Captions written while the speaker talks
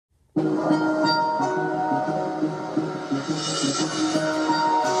Hello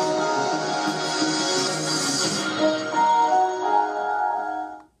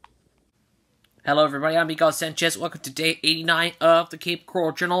everybody, I'm Miguel Sanchez. Welcome to day 89 of the Cape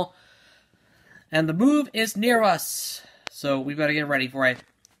Coral Journal. And the move is near us, so we better get ready for it.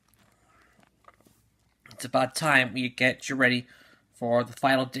 It's about time we get you ready for the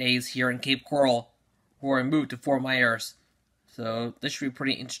final days here in Cape Coral, before we move to Fort Myers. So this should be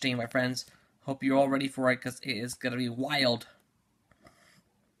pretty interesting, my friends. Hope you're all ready for it, because it is going to be wild.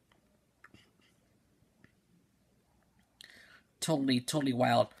 Totally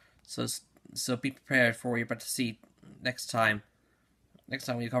wild. So be prepared for what you're about to see next time. Next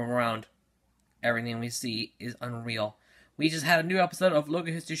time we come around, everything we see is unreal. We just had a new episode of Logo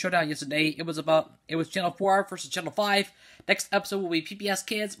History Showdown yesterday. It was Channel 4 versus Channel 5. Next episode will be PBS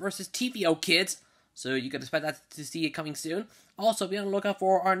Kids versus TVO Kids. So you can expect that to see it coming soon. Also, be on the lookout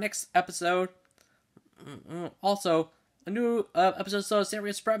for our next episode. Also, a new episode of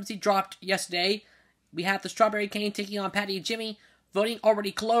Serious Supremacy dropped yesterday. We had the Strawberry Cane taking on Patty and Jimmy. Voting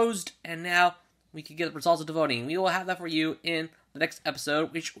already closed, and now we can get the results of the voting. We will have that for you in the next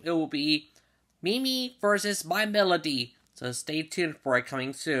episode, which it will be Mimi versus My Melody. So stay tuned for it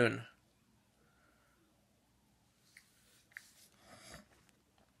coming soon.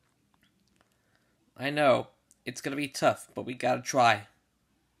 I know, it's gonna be tough, but we gotta try.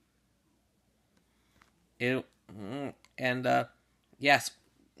 Yes.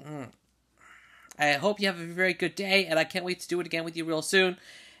 I hope you have a very good day, and I can't wait to do it again with you real soon.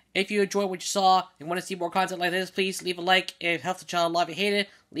 If you enjoyed what you saw and want to see more content like this, please leave a like. If it helps the channel a lot, if you hate it,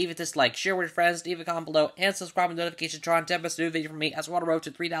 leave a dislike. Share with your friends, leave a comment below, and subscribe with notifications to turn on 10 new video from me as we're on the road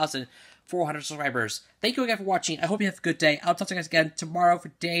to 3,400 subscribers. Thank you again for watching. I hope you have a good day. I'll talk to you guys again tomorrow for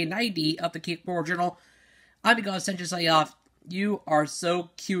day 90 of the Cape Coral Journal. I'm Miguel Sanchez signing off. You are so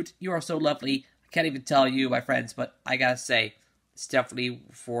cute. You are so lovely. I can't even tell you, my friends, but I gotta say, it's definitely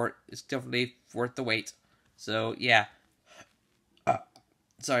worth the wait. So, yeah.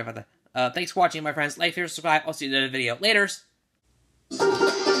 Sorry about that. Thanks for watching, my friends. Like, share, subscribe. I'll see you in the video. Laters!